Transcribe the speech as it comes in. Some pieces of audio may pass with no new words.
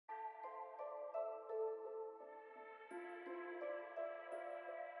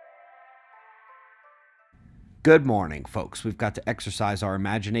Good morning, folks. We've got to exercise our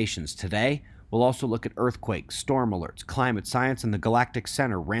imaginations today. We'll also look at earthquakes, storm alerts, climate science, and the Galactic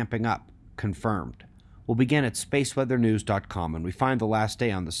Center ramping up. Confirmed. We'll begin at spaceweathernews.com, and we find the last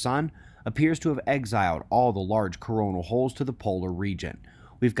day on the Sun appears to have exiled all the large coronal holes to the polar region.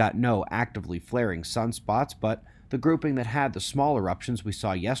 We've got no actively flaring sunspots, but the grouping that had the small eruptions we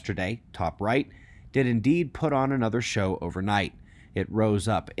saw yesterday, top right, did indeed put on another show overnight. It rose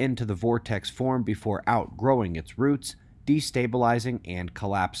up into the vortex form before outgrowing its roots, destabilizing and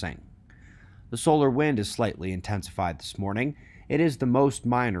collapsing. The solar wind is slightly intensified this morning. It is the most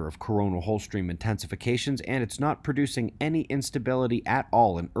minor of coronal hole stream intensifications, and it's not producing any instability at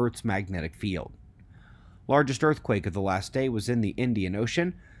all in Earth's magnetic field. Largest earthquake of the last day was in the Indian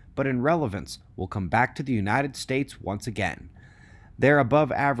Ocean, but in relevance, we'll come back to the United States once again. Their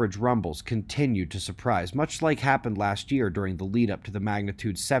above-average rumbles continued to surprise, much like happened last year during the lead-up to the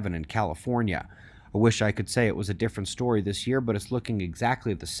magnitude 7 in California. I wish I could say it was a different story this year, but it's looking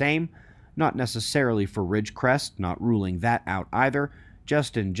exactly the same. Not necessarily for Ridgecrest, not ruling that out either,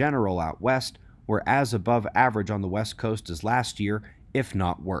 just in general out west, we're as above average on the west coast as last year, if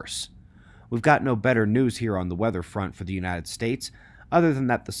not worse. We've got no better news here on the weather front for the United States, other than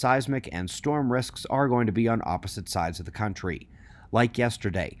that the seismic and storm risks are going to be on opposite sides of the country. Like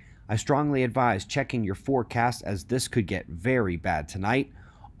yesterday, I strongly advise checking your forecast as this could get very bad tonight,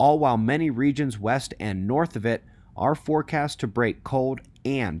 all while many regions west and north of it are forecast to break cold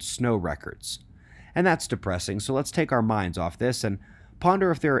and snow records. And that's depressing, so let's take our minds off this and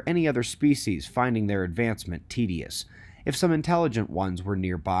ponder if there are any other species finding their advancement tedious. If some intelligent ones were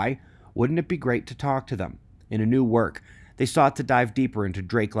nearby, wouldn't it be great to talk to them? In a new work, they sought to dive deeper into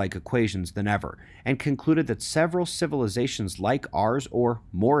Drake-like equations than ever, and concluded that several civilizations like ours, or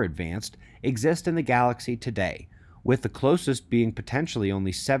more advanced, exist in the galaxy today, with the closest being potentially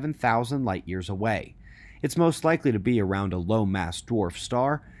only 7,000 light-years away. It's most likely to be around a low-mass dwarf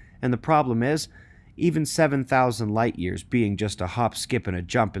star, and the problem is, even 7,000 light-years being just a hop, skip, and a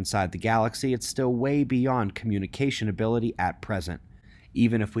jump inside the galaxy, it's still way beyond communication ability at present.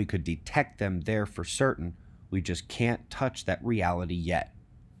 Even if we could detect them there for certain, we just can't touch that reality yet.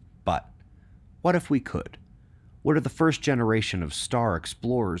 But what if we could? What are the first generation of star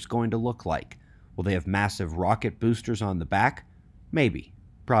explorers going to look like? Will they have massive rocket boosters on the back? Maybe.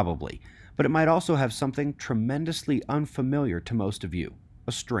 Probably. But it might also have something tremendously unfamiliar to most of you.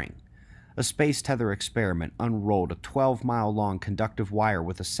 A string. A space tether experiment unrolled a 12-mile-long conductive wire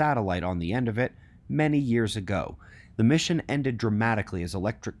with a satellite on the end of it many years ago. The mission ended dramatically as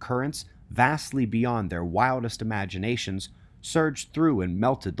electric currents, vastly beyond their wildest imaginations, surged through and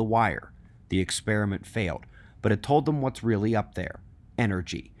melted the wire. The experiment failed, but it told them what's really up there: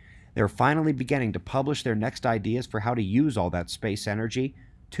 energy. They're finally beginning to publish their next ideas for how to use all that space energy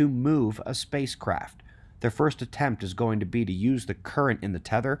to move a spacecraft. Their first attempt is going to be to use the current in the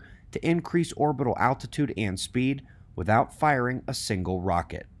tether to increase orbital altitude and speed without firing a single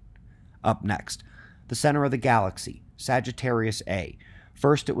rocket. Up next, the center of the galaxy, Sagittarius A.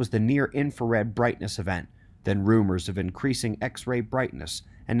 First it was the near-infrared brightness event, then rumors of increasing X-ray brightness,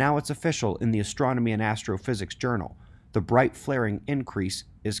 and now it's official in the Astronomy and Astrophysics Journal. The bright flaring increase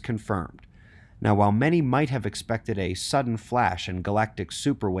is confirmed. Now, while many might have expected a sudden flash and galactic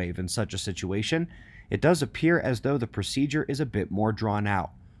superwave in such a situation, it does appear as though the procedure is a bit more drawn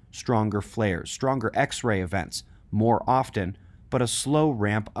out. Stronger flares, stronger X-ray events, more often, but a slow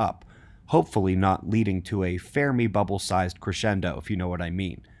ramp up. Hopefully not leading to a Fermi bubble-sized crescendo, if you know what I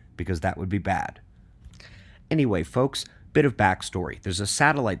mean, because that would be bad. Anyway, folks, bit of backstory. There's a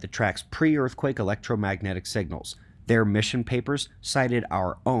satellite that tracks pre-earthquake electromagnetic signals. Their mission papers cited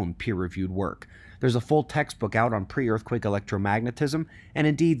our own peer-reviewed work. There's a full textbook out on pre-earthquake electromagnetism, and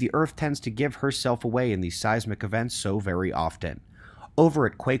indeed the Earth tends to give herself away in these seismic events so very often. Over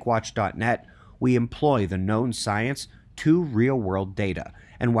at quakewatch.net, we employ the known science to real-world data,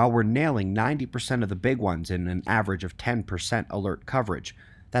 and while we're nailing 90% of the big ones in an average of 10% alert coverage,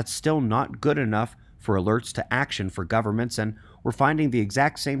 that's still not good enough for alerts to action for governments, and we're finding the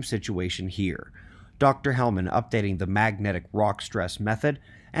exact same situation here. Dr. Hellman updating the magnetic rock stress method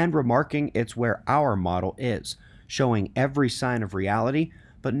and remarking it's where our model is, showing every sign of reality,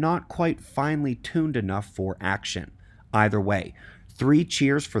 but not quite finely tuned enough for action. Either way, 3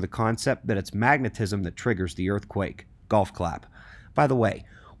 cheers for the concept that it's magnetism that triggers the earthquake. Golf clap. By the way,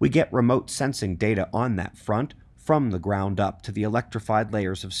 we get remote sensing data on that front from the ground up to the electrified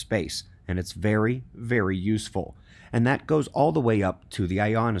layers of space, and it's very, very useful. And that goes all the way up to the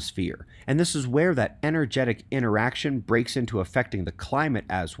ionosphere. And this is where that energetic interaction breaks into affecting the climate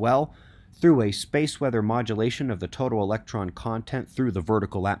as well, through a space weather modulation of the total electron content through the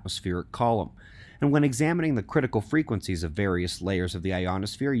vertical atmospheric column. And when examining the critical frequencies of various layers of the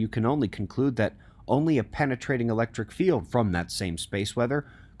ionosphere, you can only conclude that only a penetrating electric field from that same space weather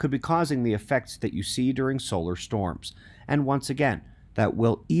could be causing the effects that you see during solar storms. And once again, that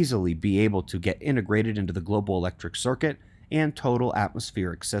will easily be able to get integrated into the global electric circuit and total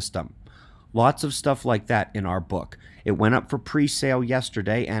atmospheric system. Lots of stuff like that in our book. It went up for pre-sale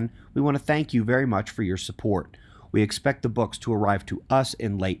yesterday, and we want to thank you very much for your support. We expect the books to arrive to us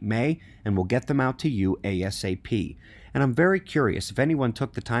in late May, and we'll get them out to you ASAP. And I'm very curious if anyone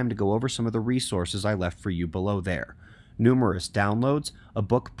took the time to go over some of the resources I left for you below there. Numerous downloads, a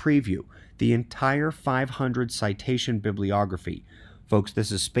book preview, the entire 500 citation bibliography. Folks,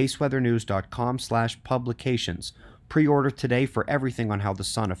 this is spaceweathernews.com/publications. Pre-order today for everything on how the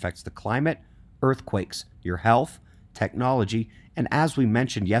sun affects the climate, earthquakes, your health, technology, and as we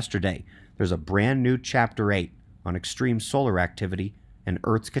mentioned yesterday, there's a brand new Chapter 8 on extreme solar activity and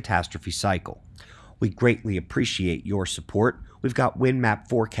Earth's catastrophe cycle. We greatly appreciate your support. We've got wind map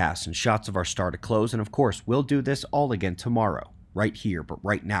forecasts and shots of our star to close, and of course, we'll do this all again tomorrow, right here, but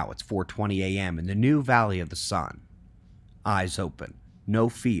right now it's 4:20 a.m. in the new Valley of the Sun. Eyes open, no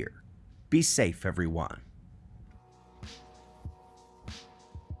fear. Be safe, everyone.